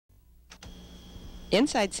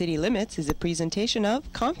Inside City Limits is a presentation of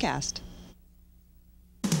Comcast.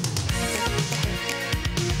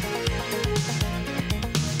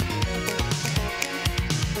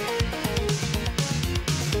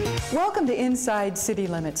 Welcome to Inside City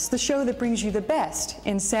Limits, the show that brings you the best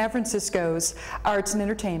in San Francisco's arts and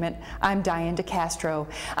entertainment. I'm Diane de Castro.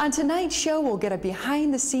 On tonight's show, we'll get a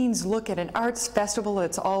behind-the-scenes look at an arts festival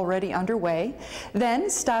that's already underway, then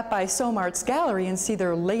stop by SOMArts Gallery and see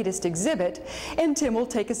their latest exhibit, and Tim will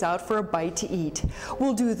take us out for a bite to eat.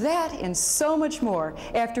 We'll do that and so much more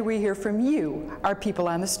after we hear from you, our people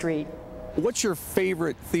on the street. What's your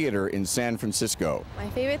favorite theater in San Francisco? My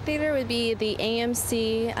favorite theater would be the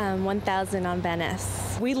AMC 1000 on Van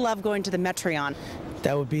Ness. We love going to the Metreon.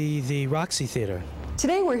 That would be the Roxy Theater.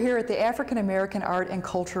 Today we're here at the African American Art and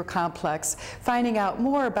Cultural Complex, finding out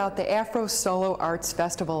more about the Afro Solo Arts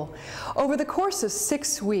Festival. Over the course of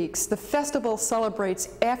 6 weeks, the festival celebrates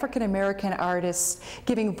African American artists,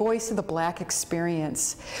 giving voice to the Black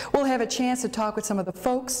experience. We'll have a chance to talk with some of the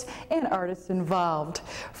folks and artists involved.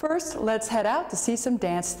 First, let's head out to see some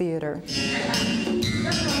dance theater.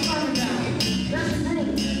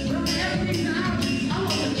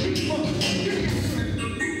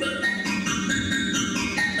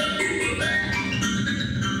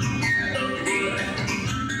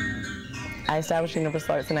 I established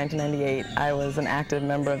Universal Arts in 1998. I was an active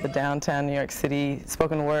member of the downtown New York City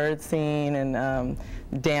spoken word scene and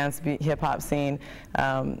dance, hip-hop scene.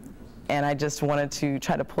 And I just wanted to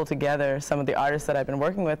try to pull together some of the artists that I've been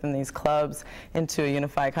working with in these clubs into a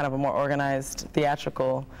unified, kind of a more organized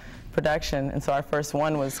theatrical production. And so our first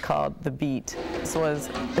one was called The Beat. This was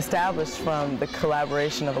established from the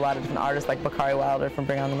collaboration of a lot of different artists like Bakari Wilder from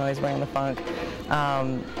Bring On the Noise, Bring On the Funk,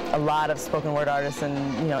 a lot of spoken word artists and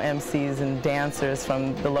MCs and dancers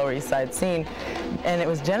from the Lower East Side scene. And it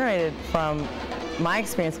was generated from my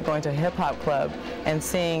experience of going to a hip hop club and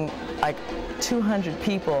seeing like 200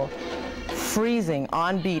 people freezing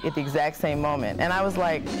on beat at the exact same moment. And I was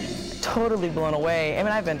like, totally blown away. I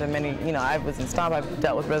mean, I've been to many, I was in Stomp, I've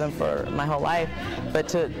dealt with rhythm for my whole life, but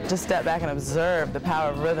to just step back and observe the power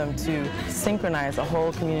of rhythm to synchronize a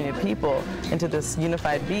whole community of people into this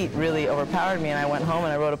unified beat really overpowered me, and I went home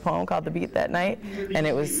and I wrote a poem called The Beat that night, and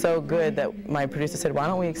it was so good that my producer said, why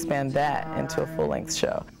don't we expand that into a full-length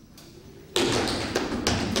show?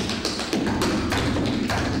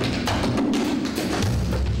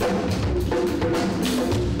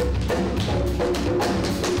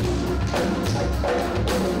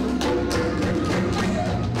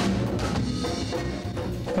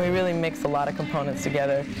 We really mix a lot of components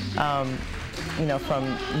together,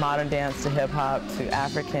 from modern dance to hip-hop to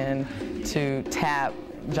African to tap.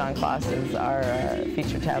 John Kloss is our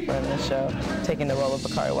featured tapper in this show, taking the role of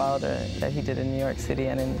Bakari Wilder that he did in New York City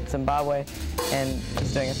and in Zimbabwe, and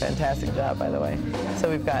he's doing a fantastic job, by the way. So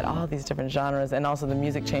we've got all these different genres, and also the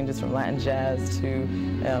music changes from Latin jazz to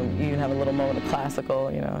you even have a little moment of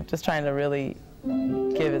classical, just trying to really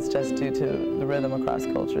give its just due to the rhythm across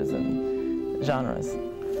cultures and genres.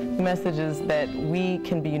 The message is that we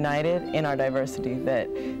can be united in our diversity,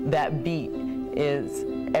 that beat is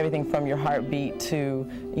everything from your heartbeat to,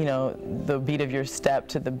 the beat of your step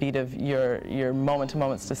to the beat of your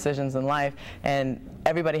moment-to-moment decisions in life. And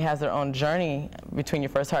everybody has their own journey between your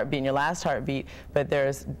first heartbeat and your last heartbeat, but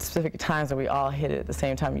there's specific times where we all hit it at the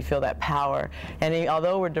same time. You feel that power. And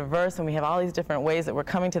although we're diverse and we have all these different ways that we're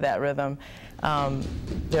coming to that rhythm,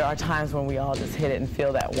 there are times when we all just hit it and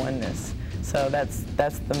feel that oneness. So that's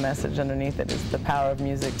the message underneath it, is the power of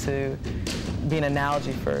music to be an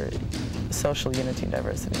analogy for social unity and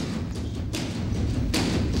diversity.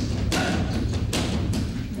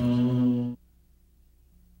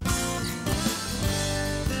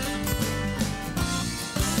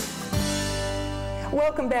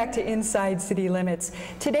 Welcome back to Inside City Limits.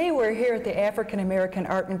 Today we're here at the African American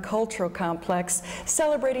Art and Cultural Complex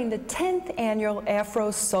celebrating the 10th annual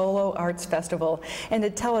Afro Solo Arts Festival. And to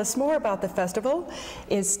tell us more about the festival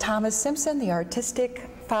is Thomas Simpson, the artistic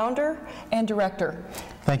founder and director.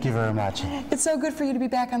 Thank you very much. It's so good for you to be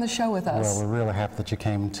back on the show with us. Well, we're really happy that you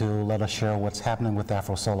came to let us share what's happening with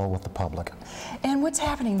Afro Solo with the public. And what's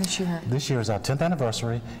happening this year? This year is our 10th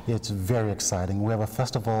anniversary. It's very exciting. We have a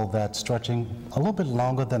festival that's stretching a little bit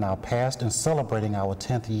longer than our past, and celebrating our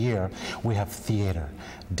 10th year. We have theater,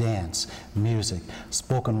 dance, music,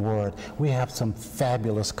 spoken word. We have some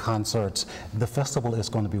fabulous concerts. The festival is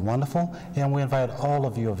going to be wonderful, and we invite all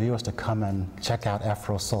of your viewers to come and check out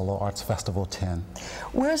Afro Solo Arts Festival 10.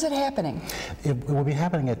 Where is it happening? It will be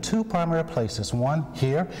happening at two primary places. One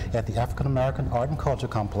here at the African American Art and Culture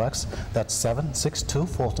Complex, that's 762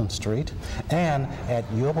 Fulton Street, and at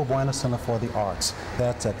Yerba Buena Center for the Arts,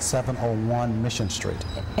 that's at 701 Mission Street.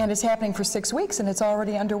 And it's happening for 6 weeks, and it's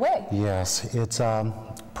already underway. Yes, it's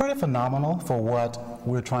pretty phenomenal for what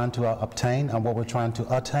we're trying to obtain and what we're trying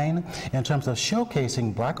to attain in terms of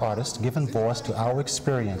showcasing black artists, giving voice to our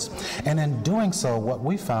experience. And in doing so, what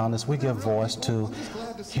we found is we give voice to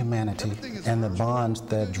humanity and the bonds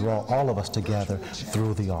that draw all of us together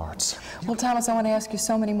through the arts. Well, Thomas, I want to ask you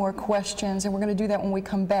so many more questions, and we're going to do that when we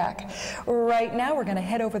come back. Right now, we're going to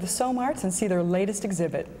head over to SOMArts and see their latest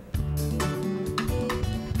exhibit.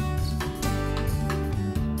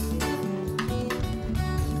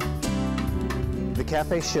 The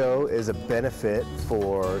Cafe Show is a benefit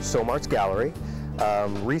for SOMArts Gallery.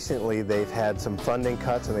 Recently they've had some funding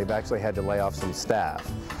cuts and they've actually had to lay off some staff.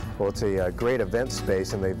 Well, it's a great event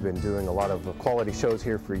space and they've been doing a lot of quality shows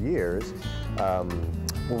here for years.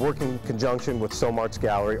 We're working in conjunction with SOMArts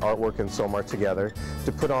Gallery, Artwork and SOMArts together,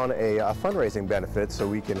 to put on a fundraising benefit so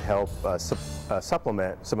we can help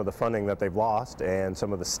supplement some of the funding that they've lost and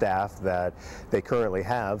some of the staff that they currently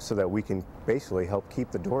have, so that we can basically help keep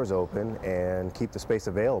the doors open and keep the space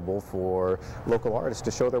available for local artists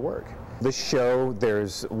to show their work. This show,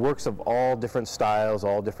 there's works of all different styles,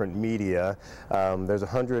 all different media. There's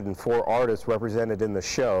 104 artists represented in the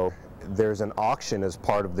show. There's an auction as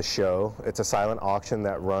part of the show. It's a silent auction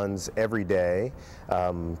that runs every day,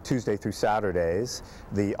 Tuesday through Saturdays.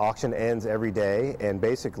 The auction ends every day, and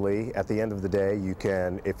basically at the end of the day, you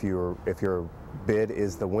can, if your bid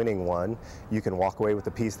is the winning one, you can walk away with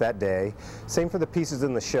a piece that day. Same for the pieces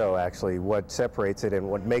in the show, actually. What separates it and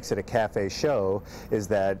what makes it a cafe show is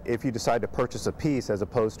that if you decide to purchase a piece as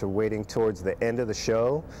opposed to waiting towards the end of the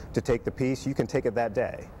show to take the piece, you can take it that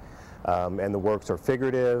day. And the works are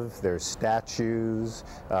figurative, there's statues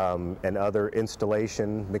and other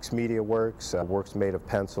installation, mixed media works, works made of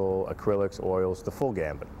pencil, acrylics, oils, the full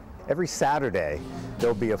gambit. Every Saturday,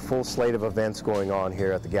 there'll be a full slate of events going on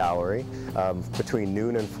here at the gallery. Between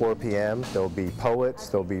noon and 4 p.m., there'll be poets,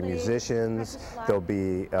 there'll be musicians, there'll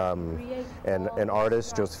be an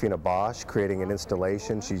artist, Josephina Bosch, creating an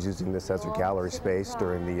installation. She's using this as her gallery space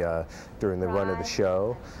during the run of the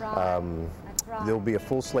show. There'll be a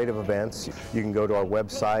full slate of events. You can go to our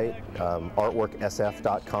website,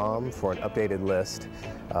 artworksf.com, for an updated list,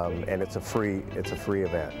 and it's a free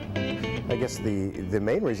event. I guess the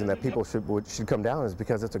main reason that people should come down is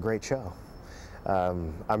because it's a great show.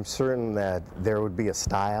 I'm certain that there would be a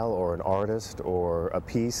style or an artist or a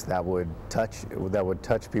piece that would touch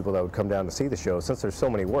people that would come down to see the show, since there's so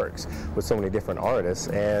many works with so many different artists.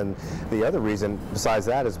 And the other reason besides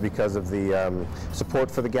that is because of the support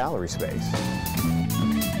for the gallery space.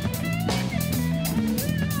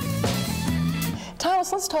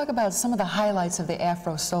 Thomas, let's talk about some of the highlights of the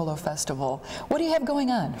Afro Solo Festival. What do you have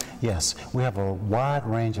going on? Yes, we have a wide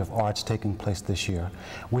range of arts taking place this year.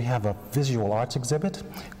 We have a visual arts exhibit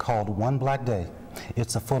called One Black Day.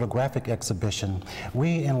 It's a photographic exhibition.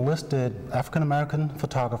 We enlisted African-American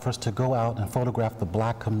photographers to go out and photograph the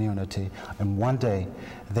black community, and one day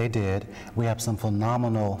they did. We have some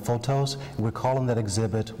phenomenal photos. We're calling that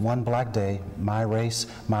exhibit One Black Day, My Race,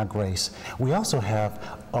 My Grace. We also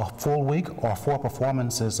have a full week or 4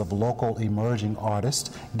 performances of local emerging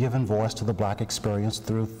artists giving voice to the black experience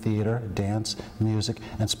through theater, dance, music,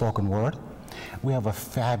 and spoken word. We have a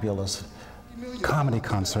fabulous comedy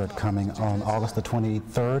concert coming on August the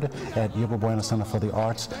 23rd at Yerba Buena Center for the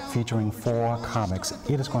Arts, featuring 4 comics.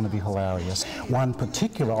 It is going to be hilarious. One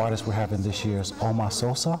particular artist we're having this year is Omar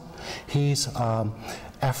Sosa. He's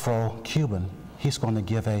Afro-Cuban. He's going to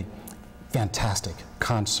give a fantastic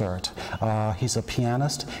concert. He's a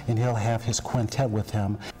pianist, and he'll have his quintet with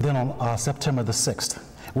him. Then on September the 6th,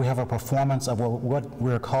 we have a performance of what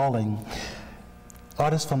we're calling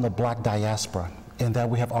Artists from the Black Diaspora, in that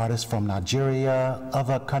we have artists from Nigeria,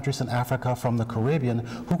 other countries in Africa, from the Caribbean,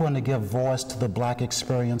 who are going to give voice to the black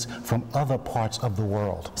experience from other parts of the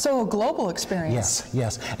world. So a global experience. Yes,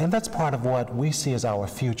 yes. And that's part of what we see as our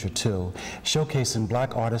future, too, showcasing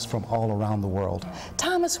black artists from all around the world.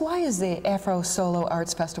 Thomas, why is the Afro Solo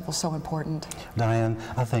Arts Festival so important? Diane,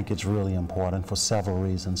 I think it's really important for several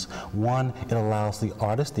reasons. One, it allows the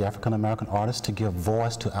artists, the African-American artists, to give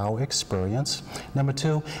voice to our experience. Number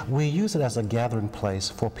 2, we use it as a gathering place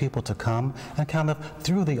for people to come and kind of,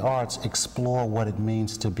 through the arts, explore what it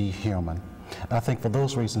means to be human. I think for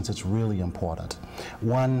those reasons it's really important.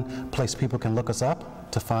 One place people can look us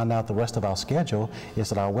up to find out the rest of our schedule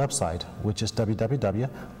is at our website, which is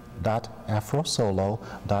www.afrosolo.com.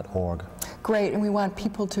 theater.afrosolo.org. Great, and we want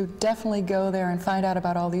people to definitely go there and find out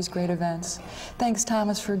about all these great events. Thanks,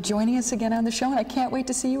 Thomas, for joining us again on the show, and I can't wait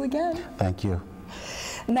to see you again. Thank you.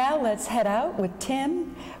 Now let's head out with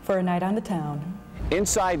Tim for a night on the town.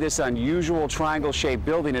 Inside this unusual triangle-shaped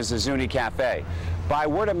building is the Zuni Cafe. By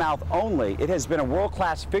word of mouth only, it has been a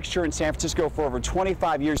world-class fixture in San Francisco for over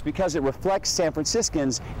 25 years because it reflects San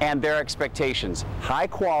Franciscans and their expectations, high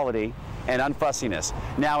quality and unfussiness.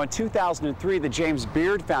 Now, in 2003, the James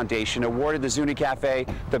Beard Foundation awarded the Zuni Cafe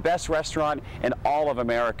the best restaurant in all of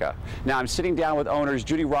America. Now, I'm sitting down with owners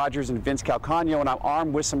Judy Rogers and Vince Calcagno, and I'm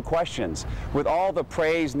armed with some questions. With all the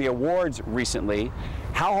praise and the awards recently,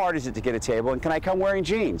 how hard is it to get a table, and can I come wearing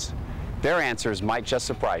jeans? Their answers might just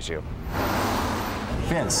surprise you.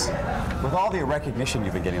 Vince, with all the recognition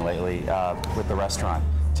you've been getting lately with the restaurant,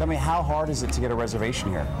 tell me, how hard is it to get a reservation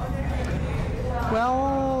here?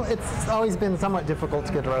 Well, it's always been somewhat difficult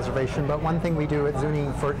to get a reservation, but one thing we do at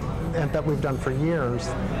Zuni and that we've done for years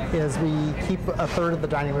is we keep a third of the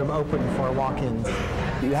dining room open for walk-ins.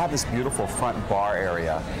 You have this beautiful front bar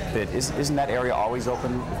area. Isn't that area always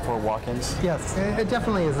open for walk-ins? Yes, it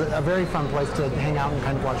definitely is a very fun place to hang out and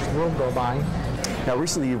kind of watch the world go by. Now,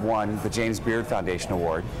 recently you've won the James Beard Foundation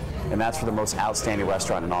Award, and that's for the most outstanding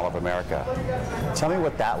restaurant in all of America. Tell me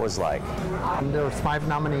what that was like. There was 5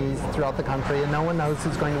 nominees throughout the country, and no one knows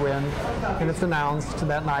who's going to win. And it's announced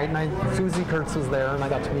that night, and Susie Kurtz was there, and I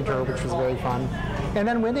got to meet her, which was very fun. And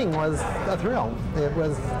then winning was a thrill. It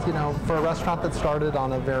was, you know, for a restaurant that started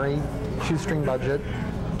on a very shoestring budget,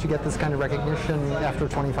 to get this kind of recognition after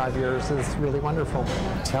 25 years is really wonderful.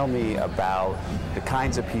 Tell me about the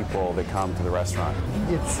kinds of people that come to the restaurant.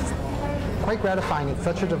 It's quite gratifying. It's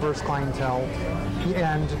such a diverse clientele.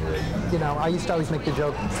 And, you know, I used to always make the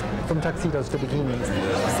joke, from tuxedos to bikinis.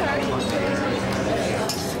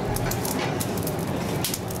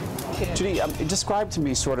 Judy, describe to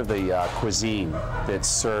me sort of the cuisine that's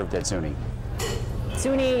served at Zuni.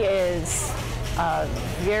 Zuni is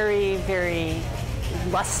very, very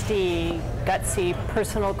lusty, gutsy,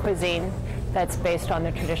 personal cuisine that's based on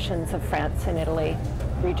the traditions of France and Italy,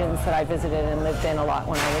 regions that I visited and lived in a lot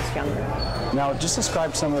when I was younger. Now, just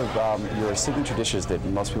describe some of your signature dishes that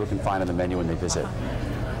most people can find on the menu when they visit.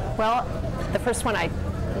 Well, the first one I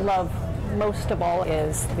love most of all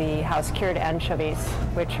is the house-cured anchovies,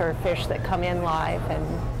 which are fish that come in live, and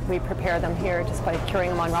we prepare them here just by curing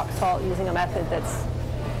them on rock salt using a method that's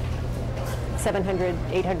 700,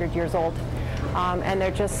 800 years old. And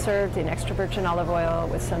they're just served in extra virgin olive oil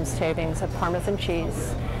with some shavings of Parmesan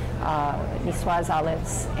cheese, niçoise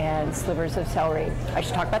olives, and slivers of celery. I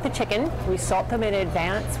should talk about the chicken. We salt them in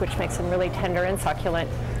advance, which makes them really tender and succulent,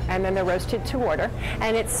 and then they're roasted to order.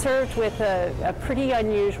 And it's served with a pretty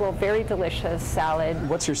unusual, very delicious salad.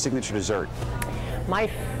 What's your signature dessert? My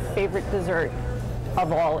favorite dessert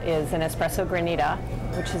of all is an espresso granita,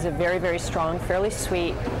 which is a very, very strong, fairly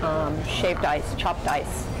sweet, shaved ice, chopped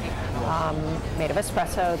ice. Made of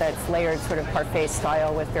espresso that's layered sort of parfait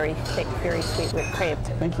style with very thick, very sweet whipped cream.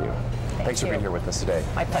 Thank you. Thanks for being here with us today.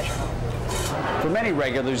 My pleasure. For many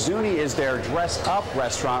regulars, Zuni is their dress-up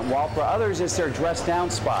restaurant, while for others it's their dress-down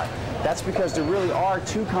spot. That's because there really are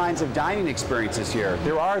 2 kinds of dining experiences here.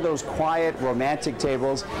 There are those quiet, romantic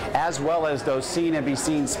tables, as well as those seen and be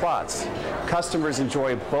seen spots. Customers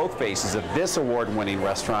enjoy both faces of this award-winning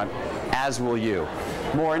restaurant, as will you.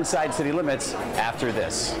 More Inside City Limits after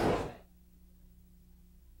this.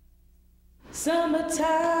 Summertime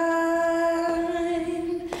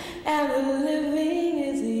and the living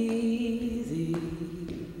is easy.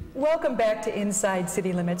 Welcome back to Inside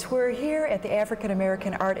City Limits. We're here at the African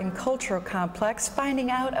American Art and Cultural Complex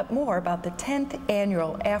finding out more about the 10th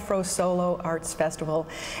annual Afro Solo Arts Festival.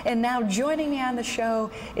 And now joining me on the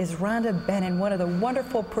show is Rhonda Benin, one of the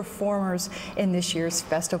wonderful performers in this year's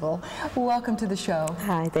festival. Welcome to the show.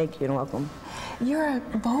 Hi, thank you and welcome. You're a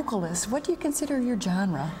vocalist. What do you consider your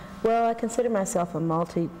genre? Well, I consider myself a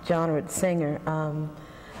multi-genred singer.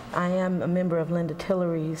 I am a member of Linda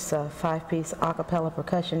Tillery's 5-piece a cappella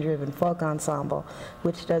percussion-driven folk ensemble,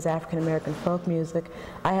 which does African-American folk music.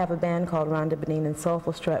 I have a band called Rhonda, Benin, and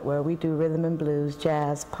Soulful Strut, where we do rhythm and blues,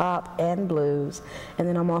 jazz, pop, and blues. And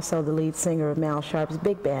then I'm also the lead singer of Mal Sharp's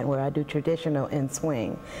big band, where I do traditional and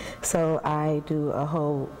swing. So I do a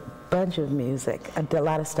whole bunch of music, a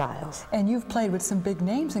lot of styles. And you've played with some big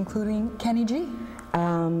names, including Kenny G.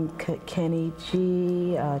 Kenny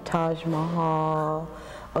G, Taj Mahal,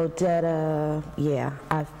 Odetta. Yeah,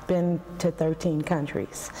 I've been to 13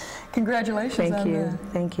 countries. Congratulations on that. Thank you. that.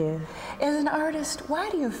 Thank you. As an artist, why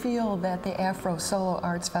do you feel that the Afro Solo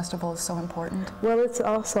Arts Festival is so important? Well, it's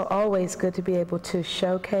also always good to be able to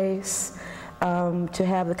showcase to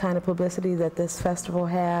have the kind of publicity that this festival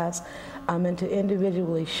has, and to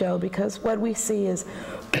individually show, because what we see is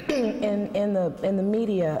in the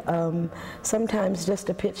media, sometimes just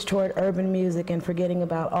a pitch toward urban music and forgetting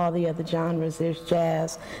about all the other genres. There's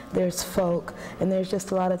jazz, there's folk, and there's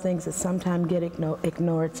just a lot of things that sometimes get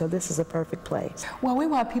ignored, so this is a perfect place. Well, we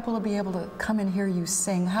want people to be able to come and hear you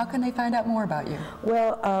sing. How can they find out more about you?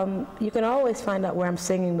 Well, you can always find out where I'm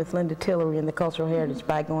singing with Linda Tillery in the Cultural Heritage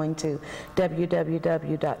by going to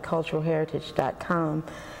www.culturalheritage.com.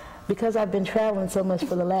 Because I've been traveling so much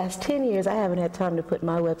for the last 10 years, I haven't had time to put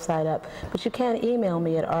my website up. But you can email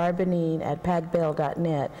me at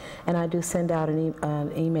rbenin@pagbell.net, and I do send out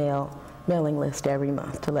an email mailing list every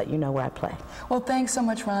month to let you know where I play. Well, thanks so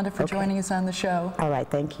much, Rhonda, for joining us on the show. All right,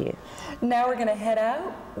 thank you. Now we're going to head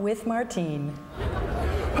out with Martine.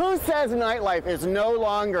 Who says nightlife is no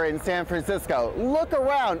longer in San Francisco? Look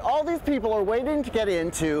around. All these people are waiting to get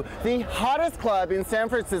into the hottest club in San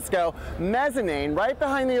Francisco, Mezzanine, right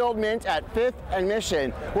behind the Old Mint at 5th and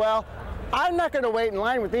Mission. Well, I'm not going to wait in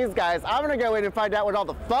line with these guys. I'm going to go in and find out what all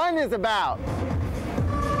the fun is about.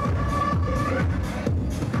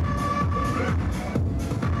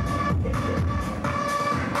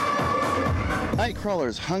 Night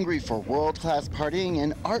crawlers hungry for world-class partying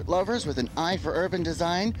and art lovers with an eye for urban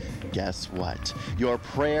design? Guess what? Your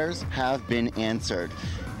prayers have been answered.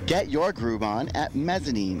 Get your groove on at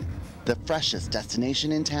Mezzanine, the freshest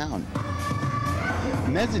destination in town.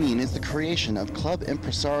 Mezzanine is the creation of club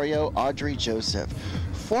impresario Audrey Joseph,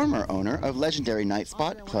 former owner of legendary night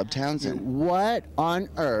spot Club Townsend. What on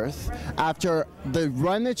earth, after the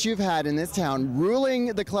run that you've had in this town, ruling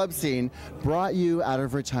the club scene, brought you out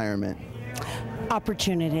of retirement?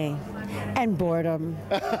 Opportunity and boredom.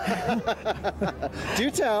 Do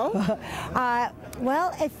tell.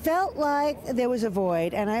 Well, it felt like there was a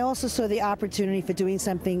void, and I also saw the opportunity for doing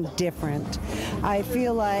something different. I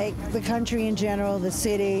feel like the country in general, the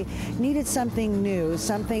city, needed something new,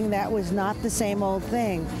 something that was not the same old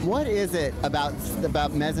thing. What is it about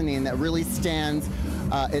Mezzanine that really stands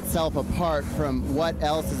itself apart from what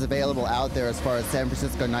else is available out there as far as San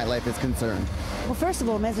Francisco nightlife is concerned? Well, first of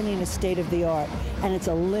all, Mezzanine is state-of-the-art, and it's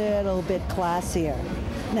a little bit classier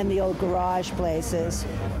than the old garage places.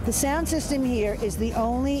 The sound system here is the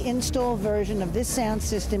only installed version of this sound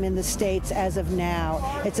system in the States as of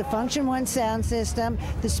now. It's a Function 1 sound system.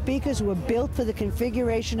 The speakers were built for the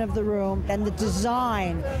configuration of the room, and the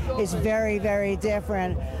design is very, very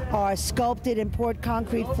different. Our sculpted and poured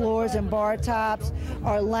concrete floors and bar tops,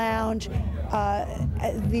 our lounge.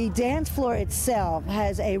 The dance floor itself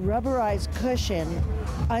has a rubberized cushion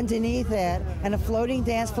underneath it and a floating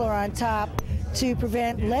dance floor on top to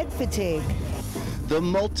prevent leg fatigue. The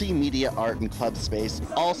multimedia art and club space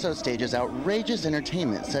also stages outrageous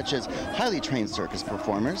entertainment such as highly trained circus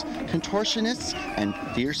performers, contortionists, and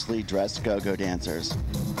fiercely dressed go-go dancers.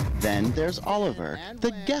 Then there's Oliver,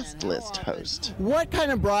 the guest list host. What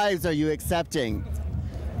kind of bribes are you accepting?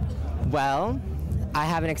 Well, I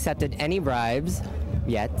haven't accepted any bribes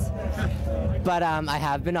yet, but I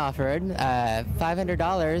have been offered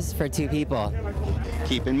 $500 for 2 people.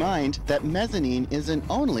 Keep in mind that Mezzanine isn't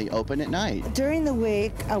only open at night. During the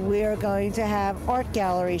week, we're going to have art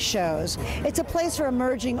gallery shows. It's a place for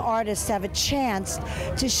emerging artists to have a chance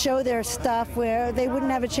to show their stuff where they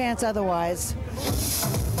wouldn't have a chance otherwise.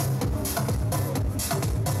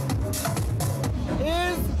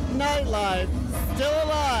 Is nightlife still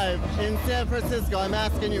alive in San Francisco? I'm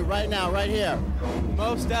asking you right now, right here.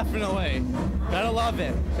 Most definitely. Gotta love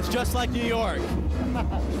it. It's just like New York.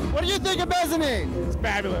 What do you think of Mezzanine? It's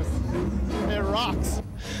fabulous. It rocks.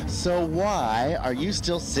 So why are you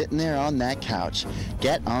still sitting there on that couch?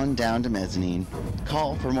 Get on down to Mezzanine.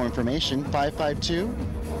 Call for more information,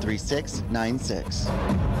 552-3696.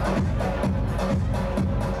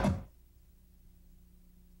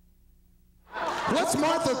 What's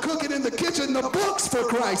Martha cooking in the kitchen? The books, for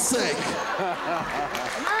Christ's sake.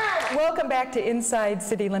 Welcome back to Inside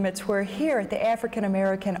City Limits. We're here at the African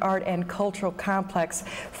American Art and Cultural Complex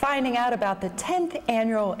finding out about the 10th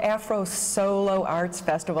annual Afro Solo Arts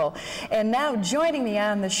Festival. And now joining me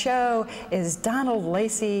on the show is Donald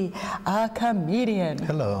Lacy, a comedian.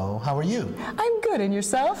 Hello, how are you? I'm good, and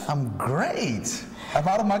yourself? I'm great. I'm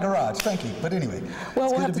out of my garage, thank you. But anyway,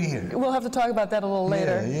 it's good to be here. We'll have to talk about that a little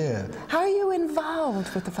later. Yeah. How are you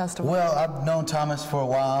involved with the festival? Well, I've known Thomas for a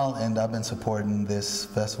while, and I've been supporting this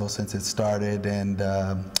festival since it started, and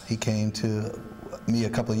he came to me a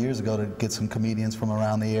couple of years ago to get some comedians from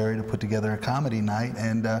around the area to put together a comedy night,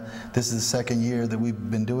 and this is the second year that we've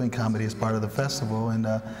been doing comedy as part of the festival, and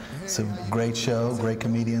it's a great show, great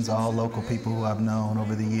comedians, all local people who I've known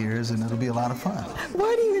over the years, and it'll be a lot of fun.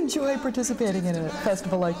 Why do you enjoy participating in a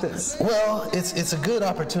festival like this? Well, it's a good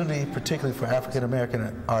opportunity, particularly for African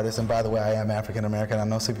American artists. And by the way, I am African American. I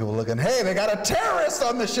know some people looking, hey, they got a terrorist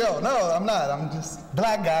on the show. No, I'm not. I'm just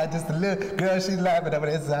black guy, just a little girl. She's laughing at me.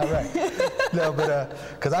 It's not right. No, but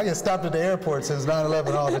because I get stopped at the airport since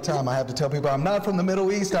 9/11 all the time. I have to tell people I'm not from the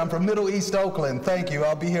Middle East. I'm from Middle East Oakland. Thank you.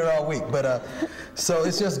 I'll be here all week. But so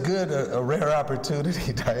it's just good, a rare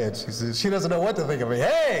opportunity. Diane, she says she doesn't know what to think of me.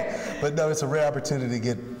 Hey, but no, it's a rare opportunity to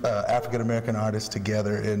get African American artists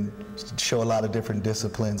together and show a lot of different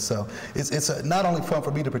disciplines. So it's not only fun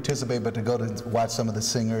for me to participate, but to go to watch some of the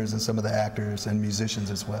singers and some of the actors and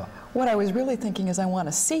musicians as well. What I was really thinking is I want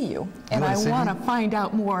to see you, and I want to find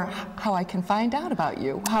out more how I can find out about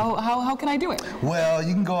you. How can I do it? Well,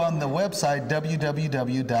 you can go on the website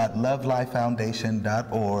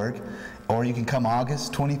www.lovelifefoundation.org. Or you can come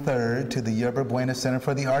August 23rd to the Yerba Buena Center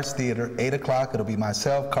for the Arts Theater, 8 o'clock. It'll be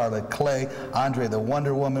myself, Carla Clay, Andre the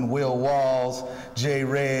Wonder Woman, Will Walls, Jay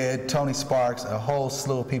Red, Tony Sparks, a whole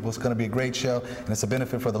slew of people. It's going to be a great show, and it's a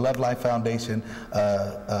benefit for the Love Life Foundation,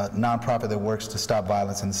 a nonprofit that works to stop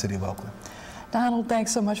violence in the city of Oakland. Donald,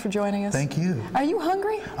 thanks so much for joining us. Thank you. Are you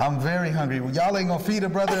hungry? I'm very hungry. Y'all ain't gonna feed a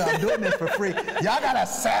brother. I'm doing this for free. Y'all got a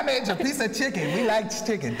sandwich, a piece of chicken. We like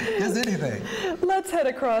chicken, just anything. Let's head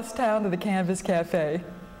across town to the Canvas Cafe.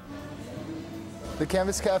 The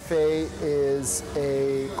Canvas Cafe is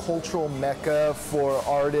a cultural mecca for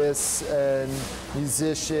artists and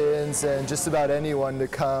musicians and just about anyone to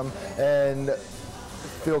come and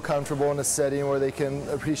feel comfortable in a setting where they can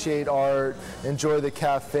appreciate art, enjoy the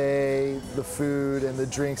cafe, the food, and the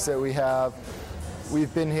drinks that we have.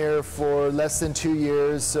 We've been here for less than 2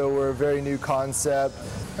 years, so we're a very new concept.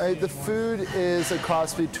 The food is a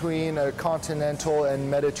cross between a continental and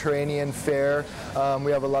Mediterranean fare.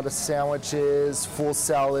 We have a lot of sandwiches, full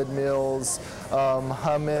salad meals,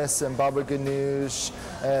 hummus and baba ganoush,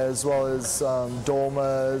 as well as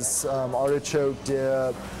dolmas, artichoke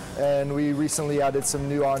dip. And we recently added some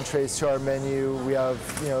new entrees to our menu. We have,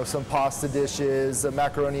 some pasta dishes, a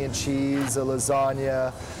macaroni and cheese, a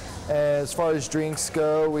lasagna. And as far as drinks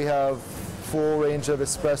go, we have full range of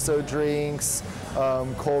espresso drinks,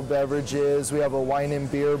 cold beverages. We have a wine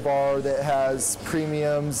and beer bar that has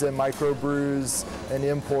premiums and microbrews and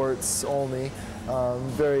imports only.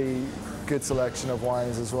 Very good selection of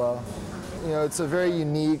wines as well. It's a very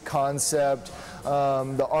unique concept.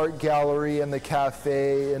 The art gallery and the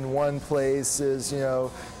cafe in one place is,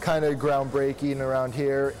 kind of groundbreaking around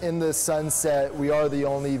here. In the Sunset, we are the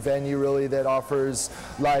only venue really that offers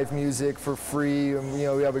live music for free. And,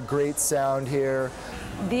 we have a great sound here.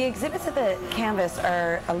 The exhibits at the Canvas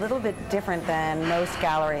are a little bit different than most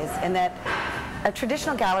galleries in that a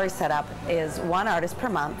traditional gallery setup is one artist per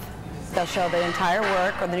month. They'll show the entire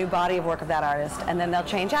work or the new body of work of that artist, and then they'll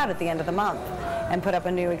change out at the end of the month and put up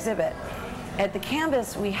a new exhibit. At the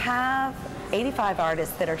Canvas, we have 85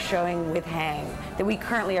 artists that are showing with Hang that we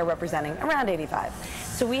currently are representing, around 85.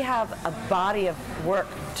 So we have a body of work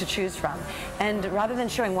to choose from. And rather than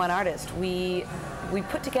showing one artist, we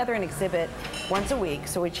put together an exhibit once a week,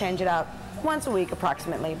 so we change it out once a week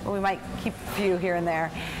approximately, but we might keep a few here and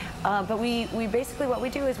there. But we basically, what we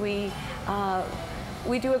do is we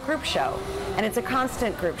do a group show, and it's a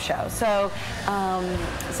constant group show. So,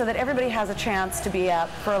 so that everybody has a chance to be up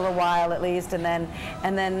for a little while at least, and then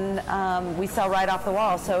we sell right off the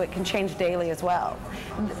wall, so it can change daily as well.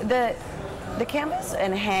 The Canvas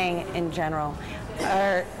and Hang in general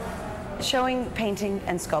are showing painting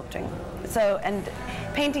and sculpting. So, and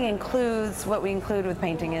painting includes, what we include with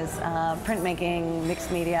painting is printmaking,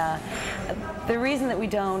 mixed media. The reason that we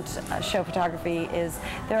don't show photography is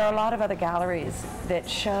there are a lot of other galleries that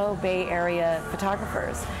show Bay Area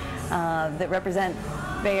photographers that represent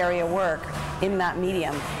Bay Area work in that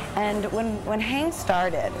medium. And when Hang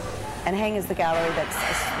started, and Hang is the gallery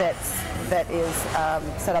that is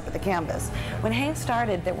set up at the Canvas. When Hang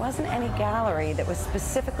started, there wasn't any gallery that was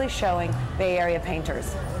specifically showing Bay Area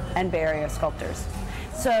painters and Bay Area sculptors.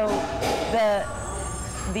 So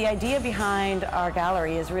the idea behind our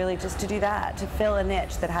gallery is really just to do that, to fill a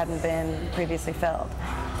niche that hadn't been previously filled.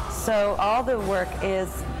 So all the work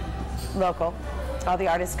is local. All the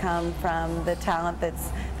artists come from the talent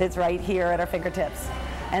that's right here at our fingertips.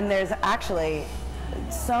 And there's actually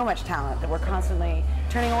so much talent that we're constantly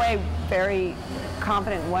turning away very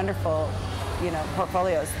competent, wonderful,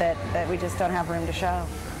 portfolios that we just don't have room to show.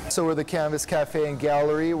 So we're the Canvas Cafe and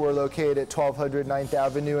Gallery. We're located at 1200 9th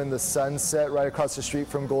Avenue in the Sunset, right across the street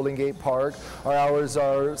from Golden Gate Park. Our hours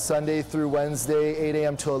are Sunday through Wednesday, 8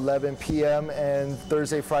 a.m. to 11 p.m. and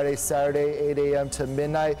Thursday, Friday, Saturday, 8 a.m. to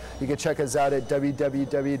midnight. You can check us out at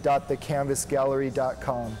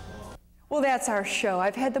www.thecanvasgallery.com. Well, that's our show.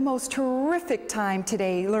 I've had the most terrific time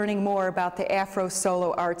today learning more about the Afro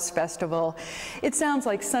Solo Arts Festival. It sounds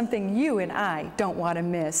like something you and I don't want to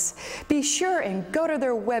miss. Be sure and go to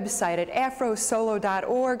their website at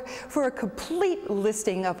afrosolo.org for a complete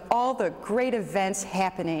listing of all the great events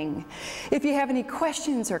happening. If you have any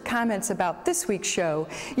questions or comments about this week's show,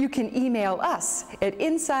 you can email us at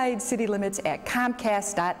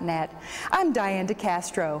insidecitylimits@comcast.net. I'm Diane de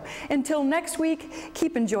Castro. Until next week,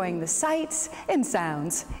 keep enjoying the sights and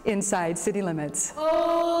sounds inside city limits.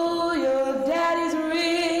 Oh, your daddy's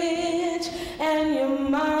rich and your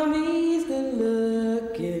mommy's good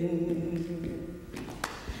looking.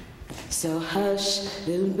 So hush,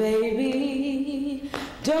 little baby,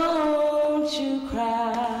 don't you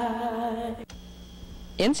cry.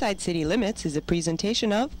 Inside City Limits is a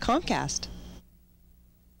presentation of Comcast.